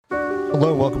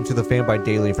Hello, welcome to the Fanbyte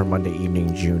Daily for Monday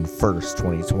evening, June 1st,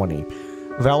 2020.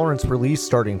 Valorant's release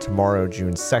starting tomorrow,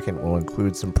 June 2nd, will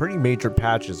include some pretty major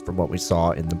patches from what we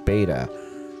saw in the beta.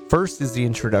 First is the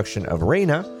introduction of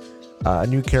Reyna, a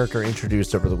new character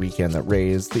introduced over the weekend that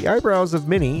raised the eyebrows of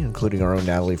many, including our own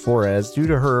Natalie Flores, due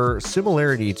to her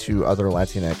similarity to other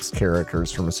Latinx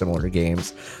characters from similar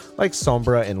games, like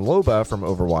Sombra and Loba from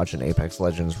Overwatch and Apex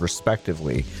Legends,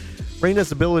 respectively.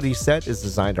 Reyna's ability set is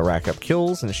designed to rack up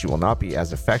kills, and she will not be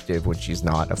as effective when she's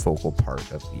not a focal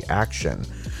part of the action.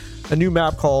 A new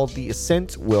map called The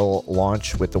Ascent will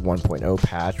launch with the 1.0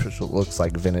 patch, which looks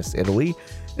like Venice, Italy,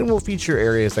 and will feature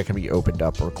areas that can be opened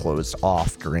up or closed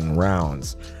off during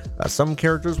rounds. Some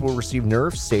characters will receive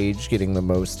nerfs, Sage getting the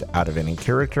most out of any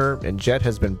character, and Jett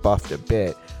has been buffed a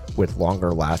bit with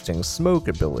longer-lasting smoke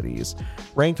abilities.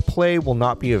 Ranked play will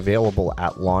not be available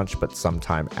at launch, but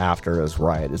sometime after, as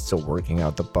Riot is still working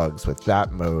out the bugs with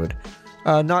that mode.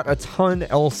 Not a ton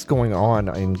else going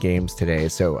on in games today,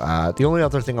 so the only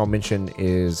other thing I'll mention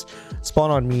is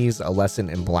Spawn on Me's A Lesson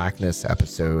in Blackness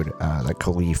episode that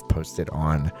Khalif posted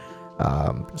on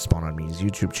Spawn on Me's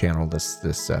YouTube channel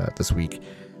this week.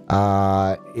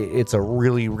 It's a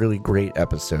really, really great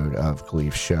episode of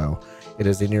Khalif's show. It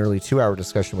is a nearly 2-hour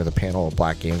discussion with a panel of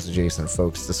Black Games adjacent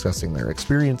folks discussing their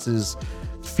experiences,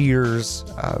 fears,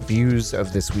 views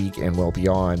of this week and well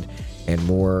beyond, and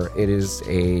more. It is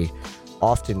a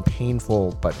often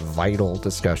painful but vital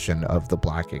discussion of the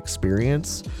Black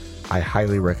experience. I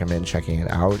highly recommend checking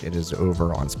it out. It is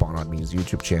over on Spawn on Me's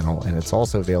YouTube channel, and it's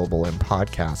also available in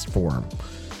podcast form.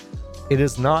 It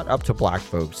is not up to Black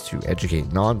folks to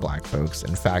educate non-Black folks.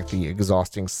 In fact, the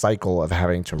exhausting cycle of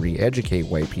having to re-educate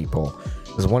white people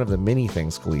is one of the many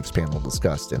things Khalif's panel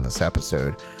discussed in this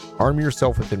episode. Arm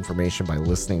yourself with information by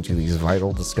listening to these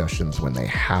vital discussions when they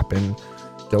happen.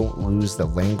 Don't lose the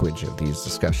language of these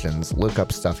discussions. Look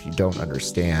up stuff you don't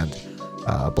understand.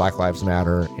 Black Lives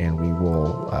Matter, and we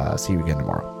will see you again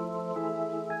tomorrow.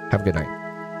 Have a good night.